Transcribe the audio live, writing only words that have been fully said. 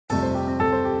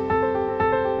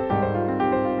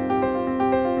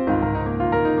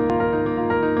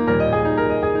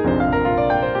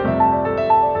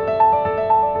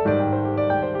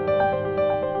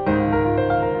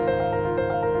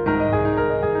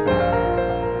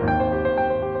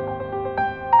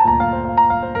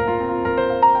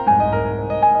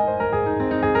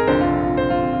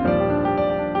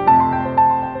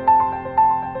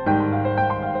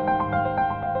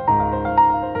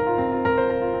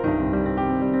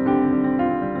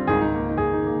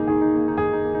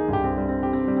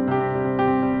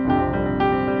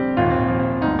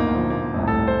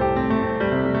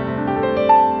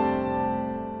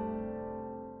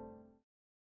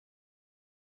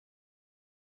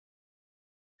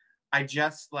I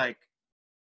just like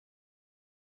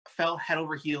fell head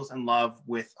over heels in love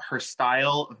with her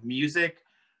style of music,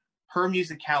 her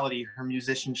musicality, her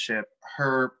musicianship,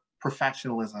 her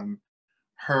professionalism,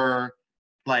 her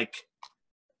like,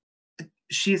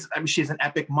 she's an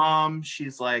epic mom.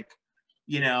 She's like,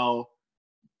 you know,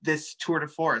 this tour de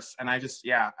force. And I just,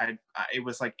 yeah, it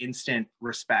was like instant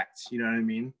respect. You know what I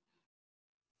mean?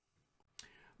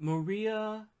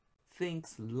 Maria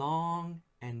thinks long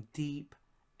and deep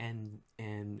and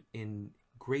in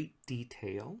great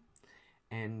detail.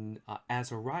 And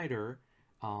as a writer,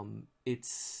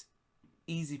 it's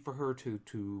easy for her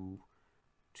to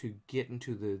get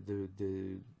into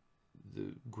the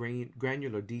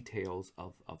granular details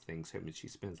of things. I mean, she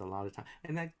spends a lot of time,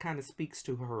 and that kind of speaks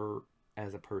to her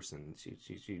as a person.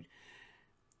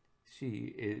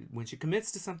 When she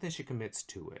commits to something, she commits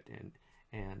to it,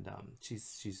 and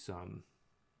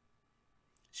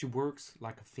she works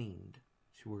like a fiend.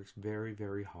 She works very,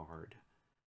 very hard.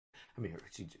 I mean,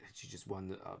 she just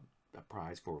won a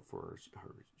prize for her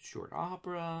short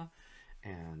opera,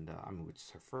 and I mean, it's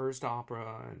her first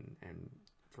opera, and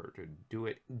for her to do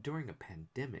it during a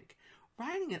pandemic,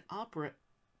 writing an opera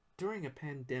during a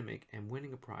pandemic and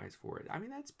winning a prize for it. I mean,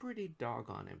 that's pretty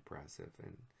doggone impressive,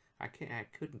 and I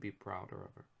couldn't be prouder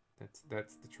of her.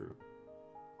 That's the truth.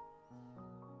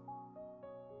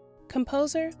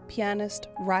 Composer, pianist,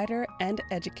 writer, and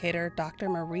educator Dr.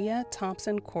 Maria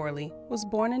Thompson Corley was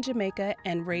born in Jamaica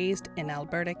and raised in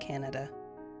Alberta, Canada.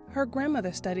 Her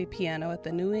grandmother studied piano at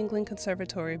the New England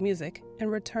Conservatory of Music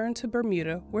and returned to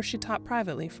Bermuda, where she taught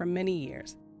privately for many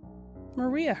years.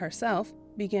 Maria herself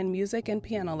began music and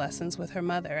piano lessons with her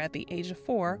mother at the age of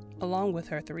 4, along with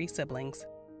her 3 siblings.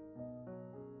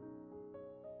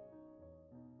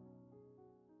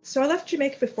 So I left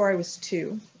Jamaica before I was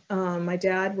 2. My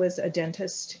dad was a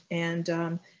dentist,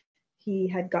 and he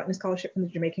had gotten a scholarship from the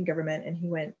Jamaican government, and he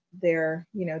went there,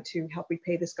 you know, to help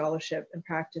repay the scholarship and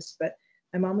practice. But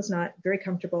my mom was not very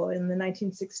comfortable. In the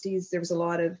 1960s, there was a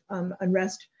lot of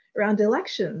unrest around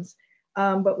elections,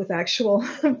 but with actual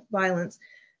violence.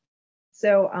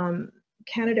 So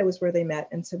Canada was where they met,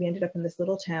 and so we ended up in this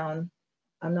little town.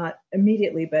 Not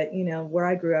immediately, but you know, where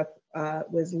I grew up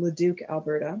was Leduc,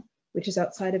 Alberta, which is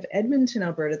outside of Edmonton,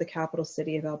 Alberta, the capital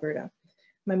city of Alberta.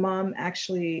 My mom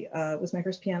actually was my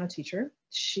first piano teacher.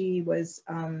 She was,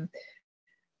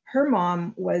 her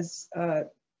mom was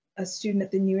a student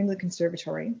at the New England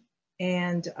Conservatory.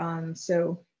 And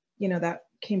so, you know, that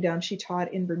came down, she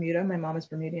taught in Bermuda. My mom is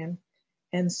Bermudian.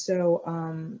 And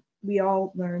so we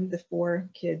all learned, the 4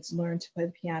 kids learned to play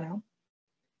the piano.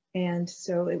 And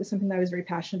so it was something that I was very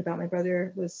passionate about. My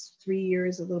brother was 3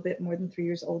 years, a little bit more than 3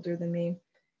 years older than me.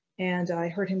 And I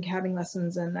heard him having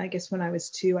lessons. And I guess when I was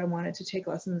 2, I wanted to take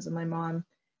lessons. And my mom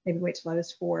maybe wait till I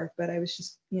was 4. But I was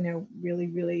just, you know, really,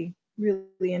 really,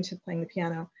 really into playing the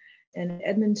piano. And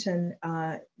Edmonton,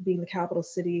 being the capital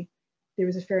city, there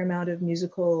was a fair amount of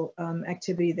musical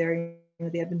activity there. You know,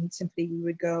 the Edmonton Symphony, we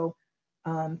would go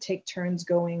take turns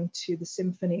going to the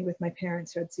symphony with my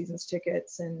parents who had seasons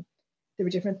tickets. And there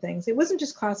were different things. It wasn't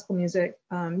just classical music.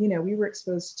 You know, we were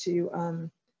exposed to,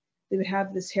 they would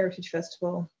have this heritage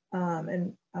festival.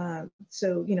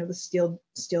 So, you know, the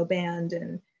steel band,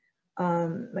 and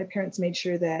my parents made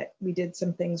sure that we did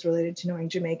some things related to knowing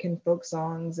Jamaican folk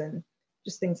songs and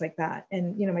just things like that.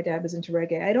 And, you know, my dad was into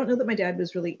reggae. I don't know that my dad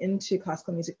was really into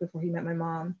classical music before he met my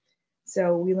mom.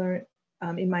 So we learned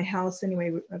in my house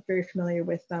anyway, I'm very familiar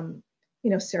with, you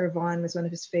know, Sarah Vaughan was one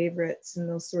of his favorites, and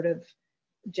those sort of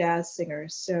jazz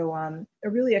singers. So a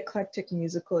really eclectic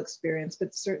musical experience,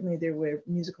 but certainly there were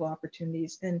musical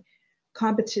opportunities and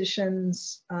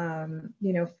competitions,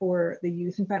 you know, for the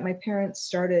youth. In fact, my parents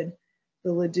started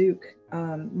the Leduc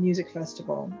Music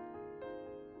Festival.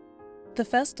 The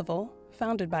festival,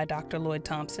 founded by Dr. Lloyd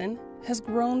Thompson, has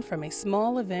grown from a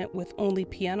small event with only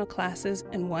piano classes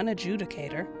and 1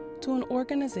 adjudicator to an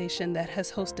organization that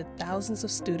has hosted thousands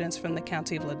of students from the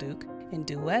county of Leduc in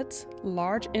duets,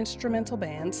 large instrumental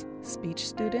bands, speech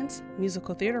students,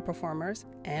 musical theater performers,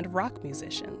 and rock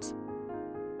musicians.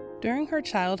 During her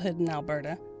childhood in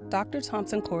Alberta, Dr.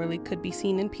 Thompson Corley could be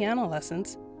seen in piano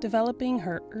lessons, developing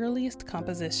her earliest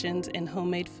compositions in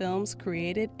homemade films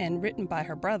created and written by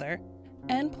her brother,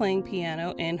 and playing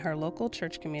piano in her local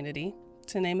church community,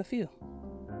 to name a few.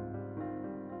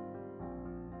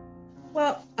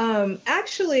 Well,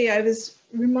 actually, I was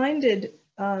reminded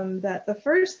that the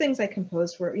first things I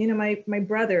composed were, you know, my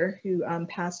brother, who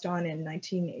passed on in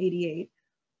 1988,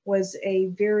 was a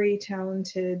very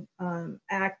talented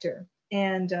actor,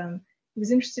 and he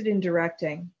was interested in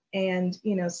directing. And,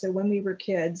 you know, so when we were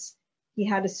kids, he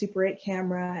had a Super 8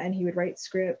 camera, and he would write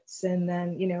scripts, and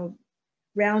then, you know,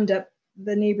 round up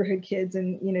the neighborhood kids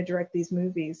and, you know, direct these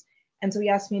movies. And so he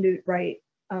asked me to write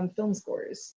film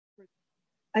scores.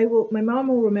 My mom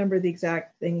will remember the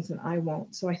exact things and I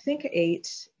won't. So I think 8,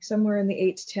 somewhere in the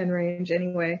 8 to 10 range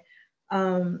anyway,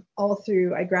 all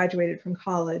through, I graduated from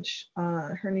college.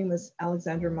 Her name was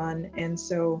Alexandra Munn. And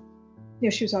so, you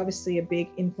know, she was obviously a big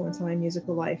influence on my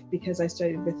musical life because I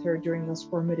studied with her during those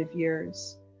formative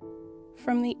years.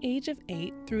 From the age of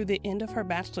 8 through the end of her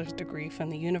bachelor's degree from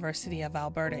the University of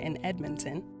Alberta in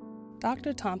Edmonton,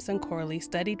 Dr. Thompson Corley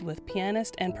studied with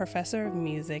pianist and professor of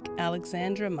music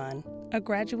Alexandra Munn, a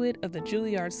graduate of the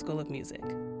Juilliard School of Music.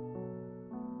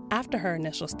 After her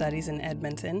initial studies in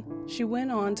Edmonton, she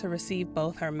went on to receive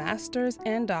both her master's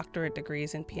and doctorate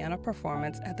degrees in piano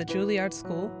performance at the Juilliard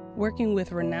School, working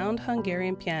with renowned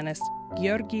Hungarian pianist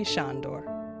György Sándor.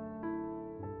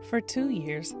 For 2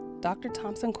 years, Dr.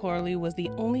 Thompson Corley was the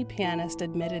only pianist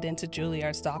admitted into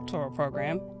Juilliard's doctoral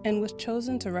program and was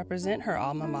chosen to represent her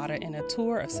alma mater in a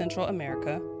tour of Central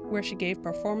America, where she gave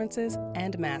performances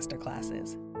and master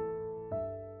classes.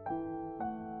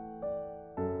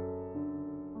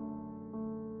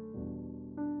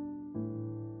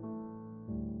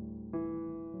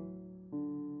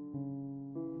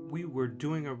 We were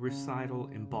doing a recital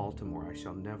in Baltimore. I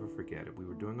shall never forget it. We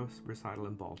were doing a recital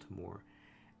in Baltimore,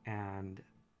 and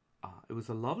it was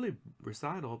a lovely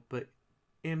recital, but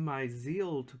in my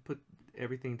zeal to put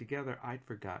everything together, I'd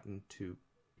forgotten to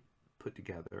put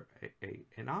together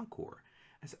an encore.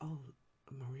 I said, "Oh,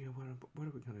 Maria, what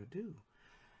are we going to do?"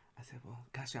 I said, "Well,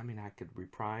 gosh, I mean, I could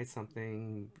reprise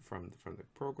something from the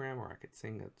program, or I could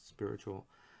sing a spiritual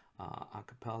a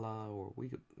cappella, or we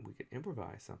could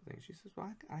improvise something." She says,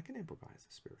 "Well, I can improvise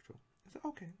a spiritual." I said,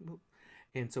 "Okay." Well,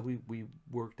 and so we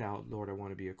worked out, "Lord, I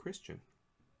want to be a Christian."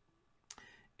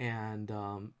 And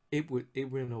it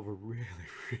went over really,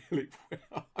 really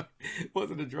well. It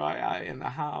wasn't a dry eye in the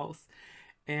house.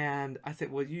 And I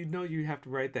said, "Well, you know, you have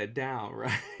to write that down,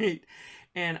 right?"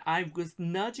 And I was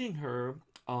nudging her.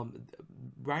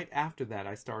 Right after that,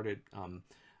 I started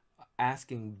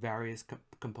asking various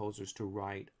composers to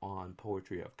write on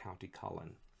poetry of County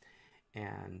Cullen.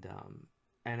 And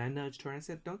I nudged her and I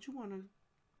said, "Don't you want to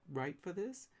write for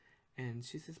this?" And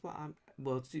she says,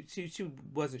 "Well, she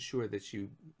wasn't sure that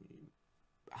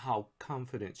how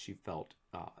confident she felt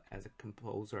as a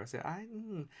composer." I said,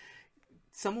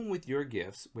 someone with your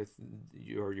gifts, with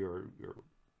your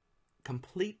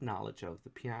complete knowledge of the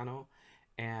piano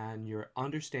and your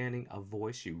understanding of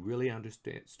voice," she really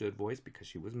understood voice because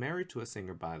she was married to a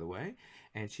singer, by the way,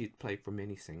 and she played for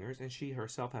many singers, and she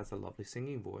herself has a lovely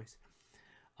singing voice.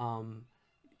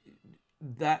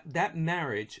 That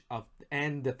marriage of,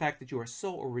 and the fact that you are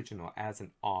so original as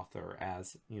an author,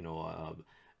 as, you know, a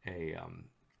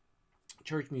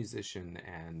church musician,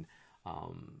 and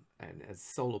as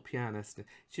solo pianist,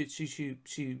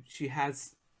 she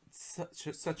has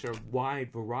such a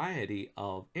wide variety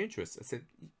of interests. I said,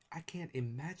 "I can't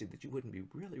imagine that you wouldn't be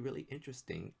really, really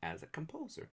interesting as a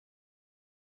composer."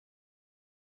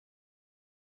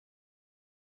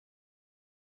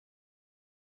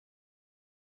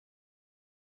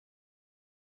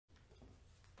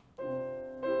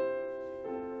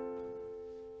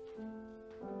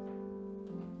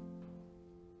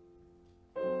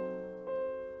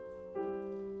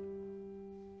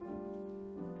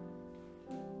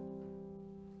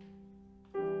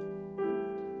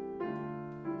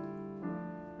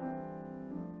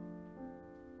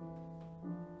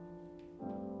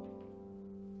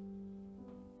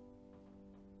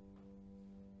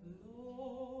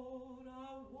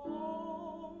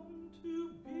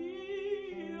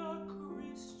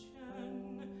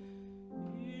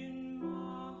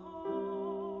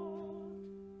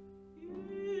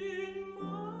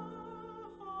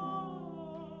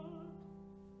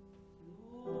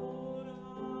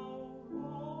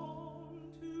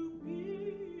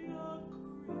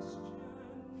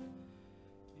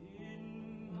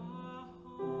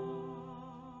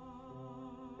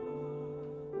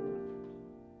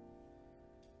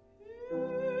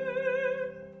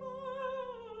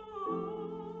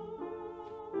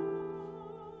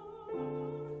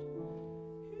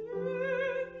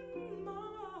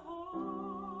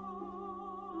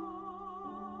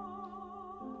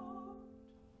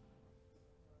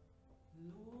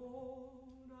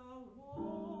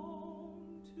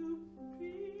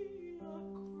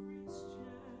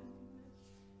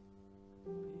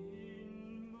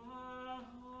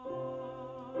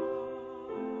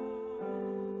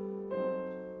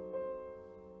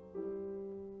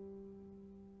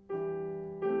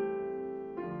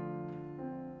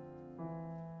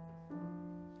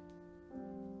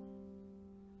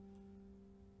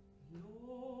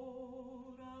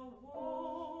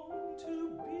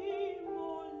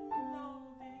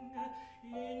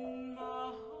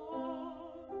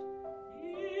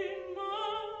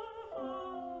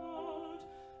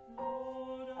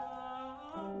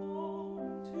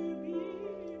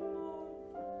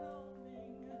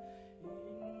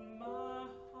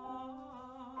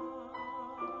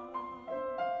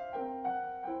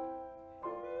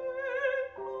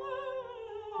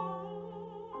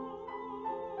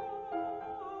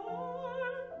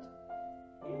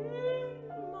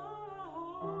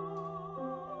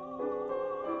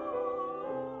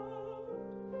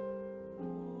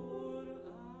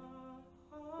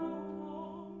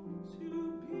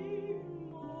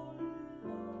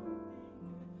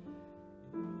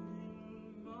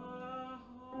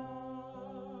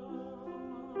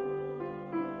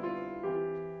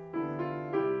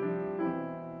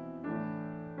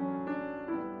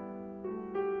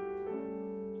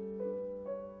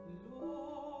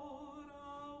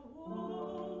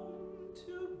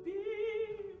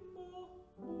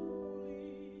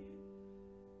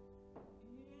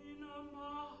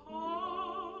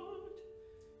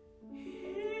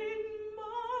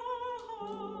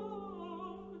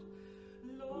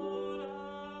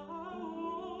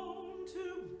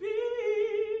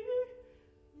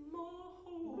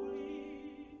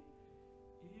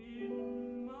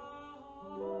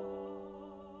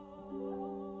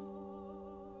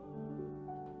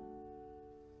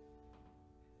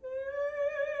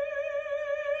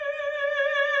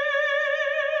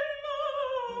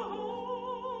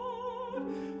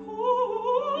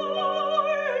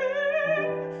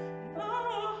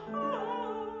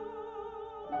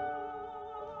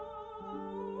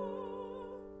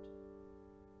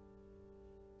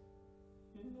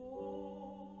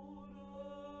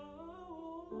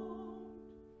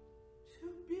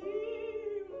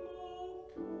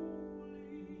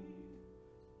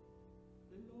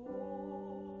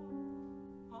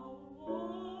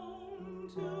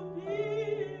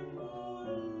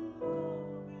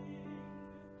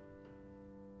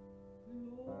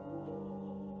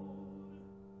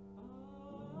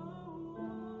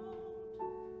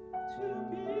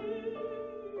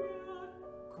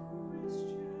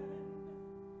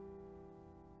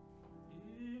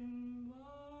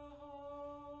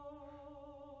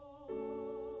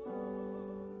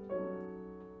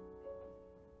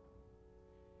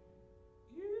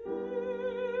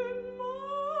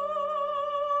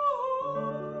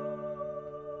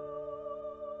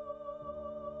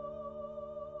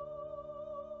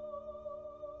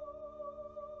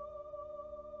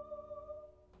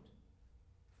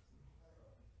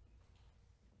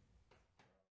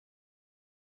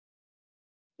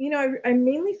 you know, I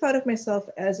mainly thought of myself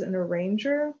as an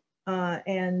arranger,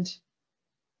 and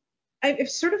I've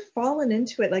sort of fallen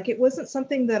into it. Like, it wasn't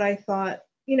something that I thought,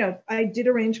 you know, I did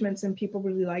arrangements and people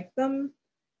really liked them.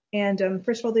 And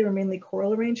first of all, they were mainly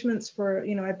choral arrangements for,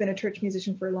 you know, I've been a church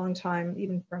musician for a long time,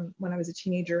 even from when I was a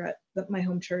teenager at my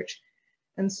home church.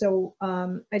 And so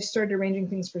I started arranging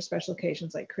things for special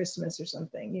occasions like Christmas or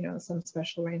something, you know, some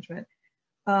special arrangement.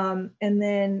 And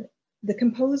then the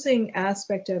composing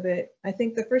aspect of it, I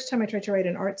think the first time I tried to write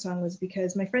an art song was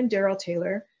because my friend Darryl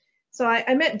Taylor, so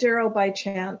I met Darryl by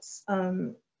chance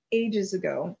ages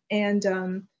ago.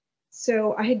 And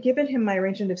so I had given him my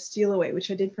arrangement of Steal Away, which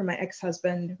I did for my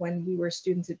ex-husband when we were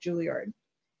students at Juilliard.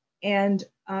 And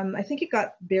I think it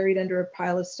got buried under a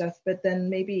pile of stuff, but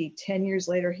then maybe 10 years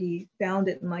later, he found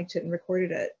it and liked it and recorded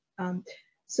it.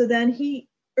 So then he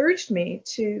urged me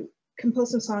to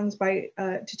compose some songs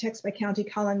to text by County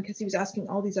Cullen, because he was asking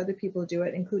all these other people to do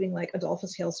it, including like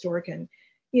Adolphus Hailstork and,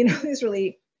 you know, these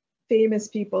really famous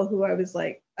people who I was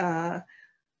like,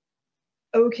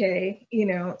 okay, you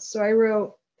know. So I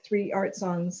wrote 3 art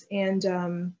songs,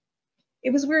 and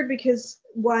it was weird because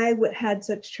why I had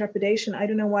such trepidation, I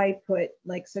don't know why I put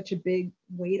like such a big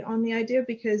weight on the idea,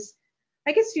 because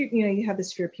I guess you know, you have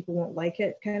this fear people won't like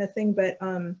it kind of thing, but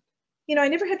you know, I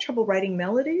never had trouble writing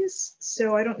melodies,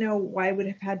 so I don't know why I would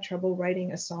have had trouble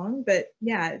writing a song, but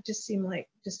yeah, it just seemed like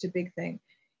just a big thing.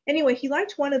 Anyway, he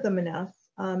liked one of them enough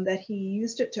that he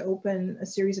used it to open a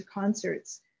series of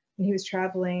concerts when he was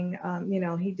traveling. You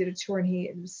know, he did a tour, and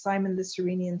it was Simon the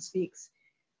Cyrenian Speaks.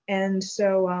 And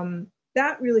so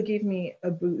that really gave me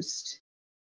a boost.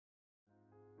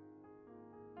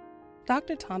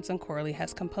 Dr. Thompson Corley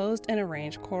has composed and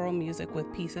arranged choral music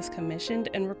with pieces commissioned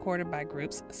and recorded by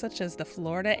groups such as the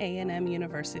Florida A&M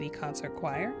University Concert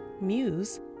Choir,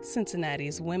 MUSE,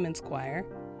 Cincinnati's Women's Choir,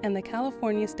 and the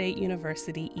California State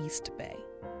University East Bay.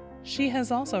 She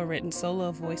has also written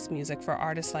solo voice music for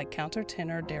artists like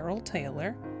countertenor Darryl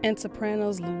Taylor and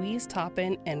sopranos Louise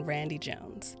Toppin and Randy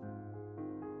Jones.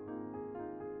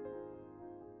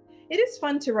 It is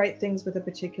fun to write things with a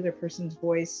particular person's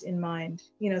voice in mind,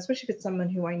 you know, especially if it's someone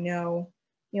who I know,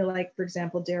 you know, like, for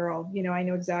example, Darryl, you know, I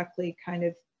know exactly kind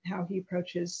of how he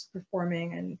approaches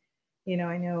performing, and, you know,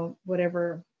 I know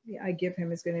whatever I give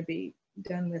him is going to be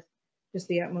done with just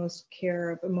the utmost care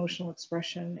of emotional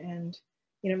expression, and,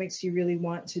 you know, makes you really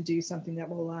want to do something that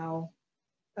will allow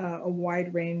a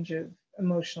wide range of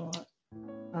emotional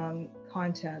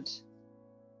content.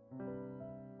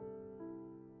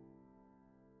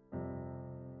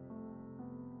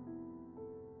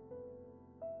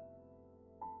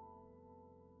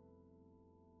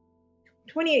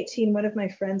 In 2018, one of my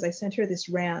friends, I sent her this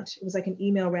rant. It was like an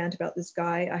email rant about this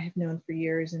guy I have known for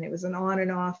years. And it was an on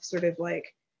and off sort of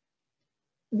like,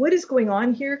 what is going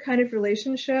on here kind of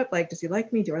relationship? Like, does he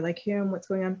like me? Do I like him? What's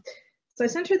going on? So I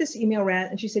sent her this email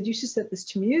rant, and she said, you should set this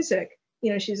to music.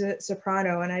 You know, she's a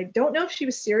soprano, and I don't know if she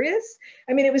was serious.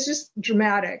 I mean, it was just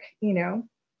dramatic, you know?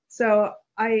 So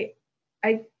I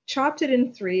chopped it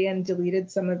in 3 and deleted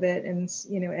some of it and,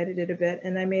 you know, edited a bit.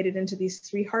 And I made it into these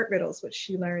 3 heart riddles, which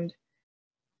she learned.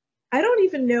 I don't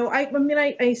even know. I mean,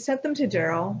 I sent them to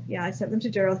Darryl. Yeah, I sent them to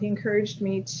Darryl. He encouraged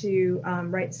me to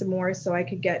write some more so I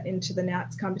could get into the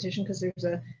NATS competition, because there's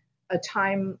a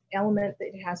time element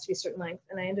that it has to be a certain length.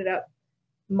 And I ended up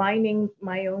mining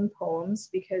my own poems,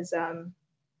 because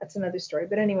that's another story.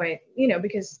 But anyway, you know,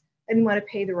 because I didn't want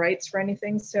to pay the rights for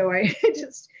anything. So I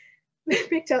just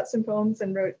picked out some poems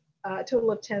and wrote a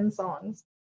total of 10 songs.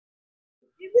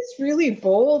 It was really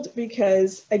bold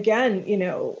because, again, you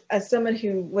know, as someone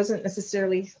who wasn't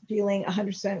necessarily feeling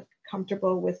 100%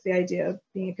 comfortable with the idea of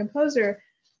being a composer,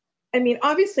 I mean,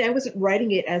 obviously I wasn't writing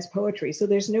it as poetry, so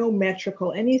there's no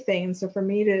metrical anything. So for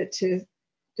me to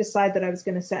decide that I was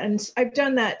going to set, and I've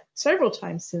done that several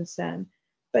times since then,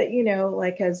 but, you know,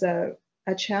 like as a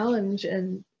challenge.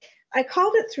 And I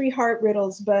called it 3 heart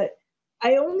riddles, but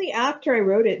I only after I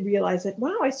wrote it realized that,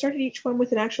 wow, I started each one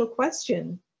with an actual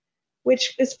question,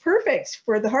 which is perfect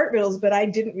for the heart riddles, but I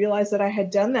didn't realize that I had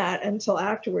done that until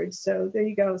afterwards. So there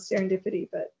you go, serendipity.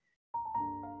 But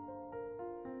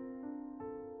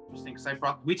interesting,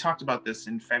 because we talked about this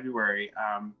in February.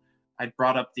 I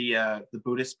brought up the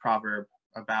Buddhist proverb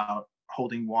about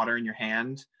holding water in your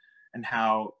hand, and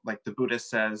how, like, the Buddhist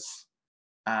says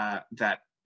that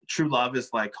true love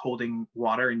is like holding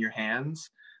water in your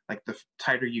hands. Like, the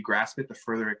tighter you grasp it, the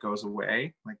further it goes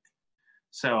away. Like,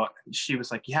 so she was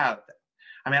like, yeah,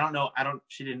 I mean, I don't know.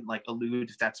 She didn't like allude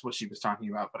if that's what she was talking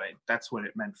about, but that's what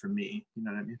it meant for me. You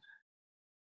know what I mean?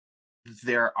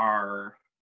 There are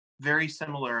very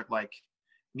similar, like,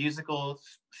 musical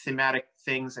thematic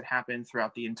things that happen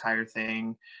throughout the entire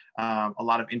thing. A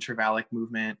lot of intervallic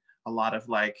movement, a lot of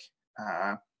like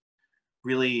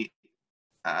really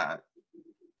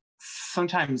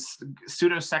sometimes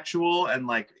pseudo-sexual and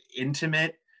like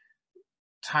intimate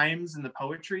times in the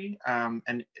poetry. And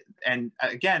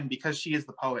again, because she is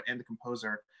the poet and the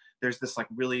composer, there's this like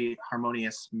really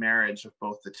harmonious marriage of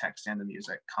both the text and the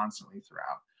music constantly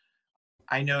throughout.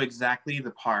 I know exactly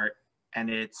the part, and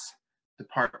it's the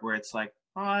part where it's like,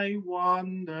 I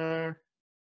wander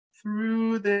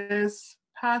through this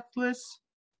pathless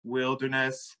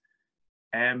wilderness,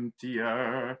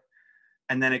 emptier.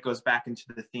 And then it goes back into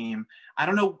the theme. I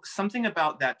don't know, something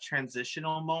about that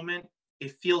transitional moment,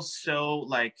 it feels so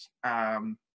like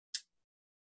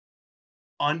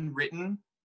unwritten,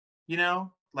 you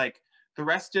know, like the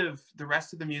rest of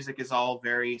the music is all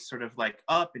very sort of like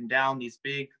up and down these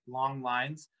big long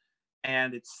lines,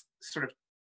 and it's sort of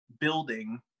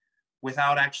building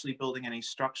without actually building any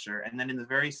structure. And then in the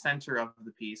very center of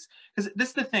the piece, because this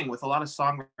is the thing with a lot of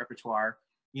song repertoire,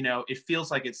 you know, it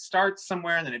feels like it starts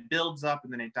somewhere and then it builds up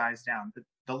and then it dies down. But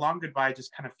the Long Goodbye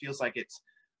just kind of feels like it's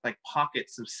like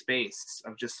pockets of space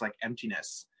of just like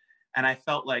emptiness. And I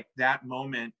felt like that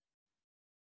moment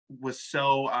was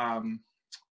so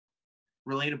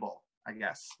relatable, I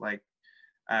guess. Like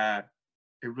it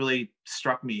really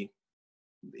struck me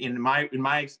in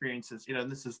my experiences, you know,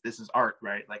 this is art,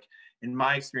 right? Like in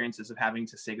my experiences of having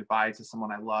to say goodbye to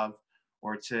someone I love,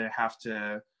 or to have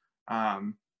to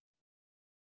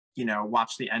you know,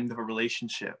 watch the end of a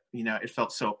relationship, you know, it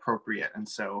felt so appropriate and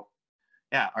so,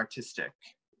 yeah, artistic.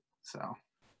 So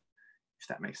if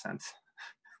that makes sense.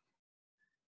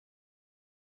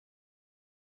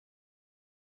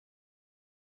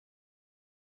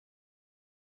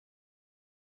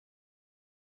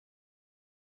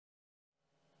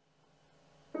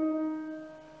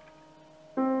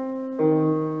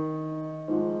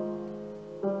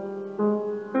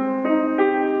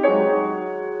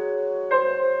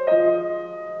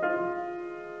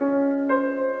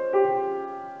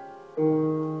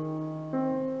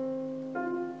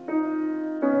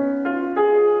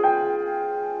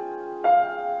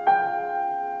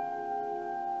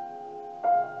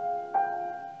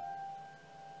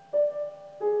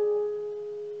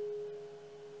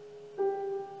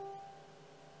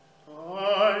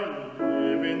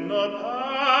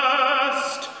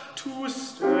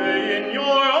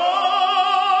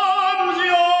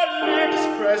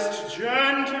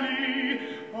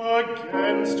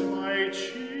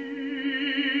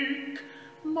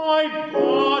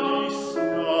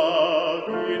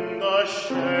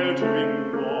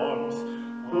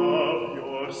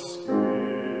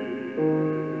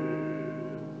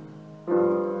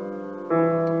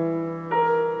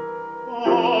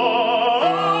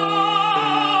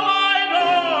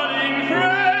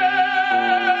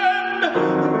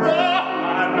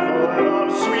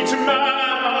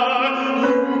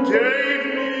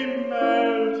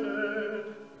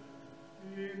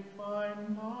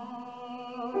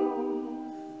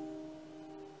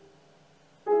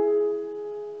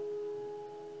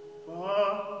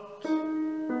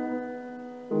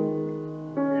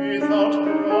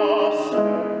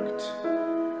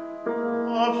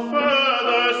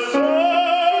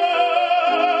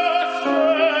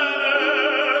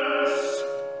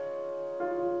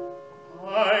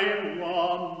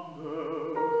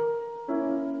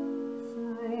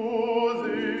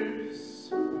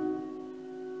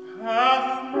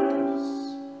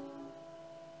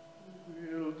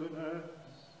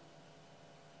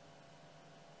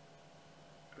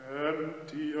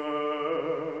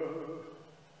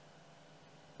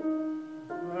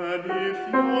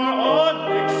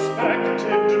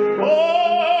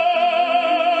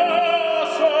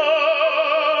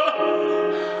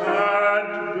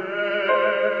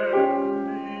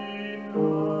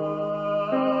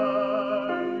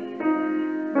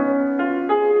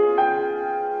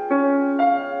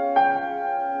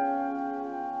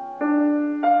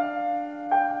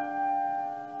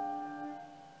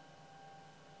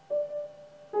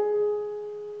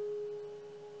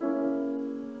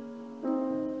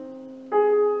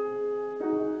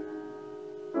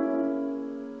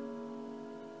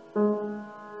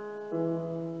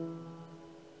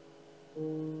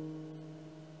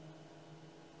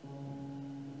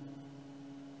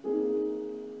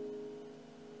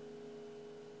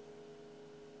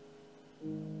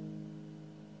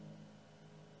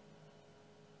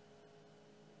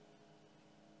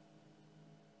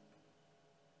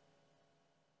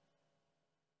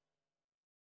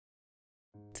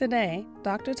 Today,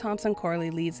 Dr. Thompson Corley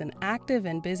leads an active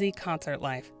and busy concert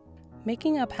life.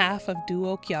 Making up half of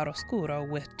Duo Chiaroscuro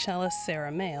with cellist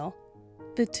Sarah Mail,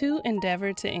 the two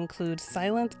endeavored to include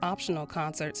silent optional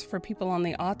concerts for people on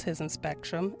the autism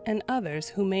spectrum and others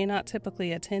who may not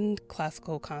typically attend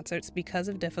classical concerts because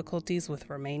of difficulties with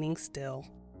remaining still.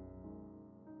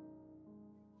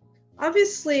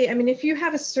 Obviously, I mean, if you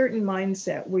have a certain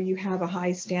mindset where you have a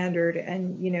high standard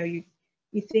and, you know, you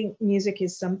think music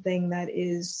is something that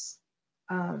is,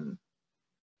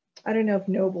 I don't know if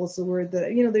noble is the word,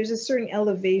 that, you know, there's a certain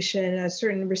elevation, a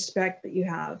certain respect that you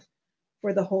have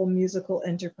for the whole musical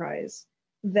enterprise,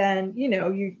 then, you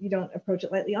know, you don't approach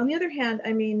it lightly. On the other hand,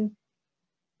 I mean,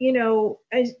 you know,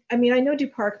 I mean, I know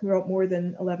Duparc wrote more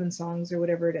than 11 songs or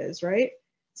whatever it is, right?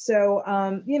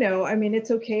 So, you know, I mean, it's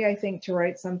okay, I think, to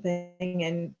write something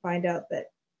and find out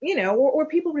that, you know, or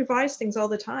people revise things all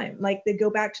the time. Like they go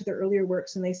back to their earlier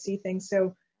works and they see things.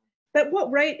 So, but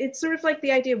what right, it's sort of like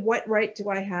the idea of what right do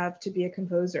I have to be a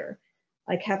composer?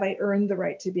 Like, have I earned the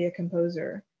right to be a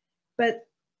composer? But,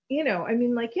 you know, I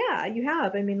mean, like, yeah, you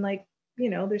have. I mean, like, you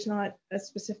know, there's not a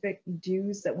specific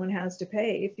dues that one has to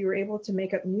pay. If you were able to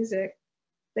make up music,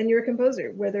 then you're a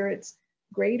composer, whether it's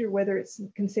great or whether it's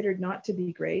considered not to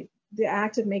be great. The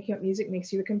act of making up music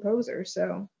makes you a composer.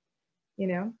 So, you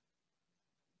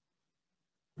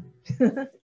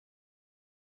know.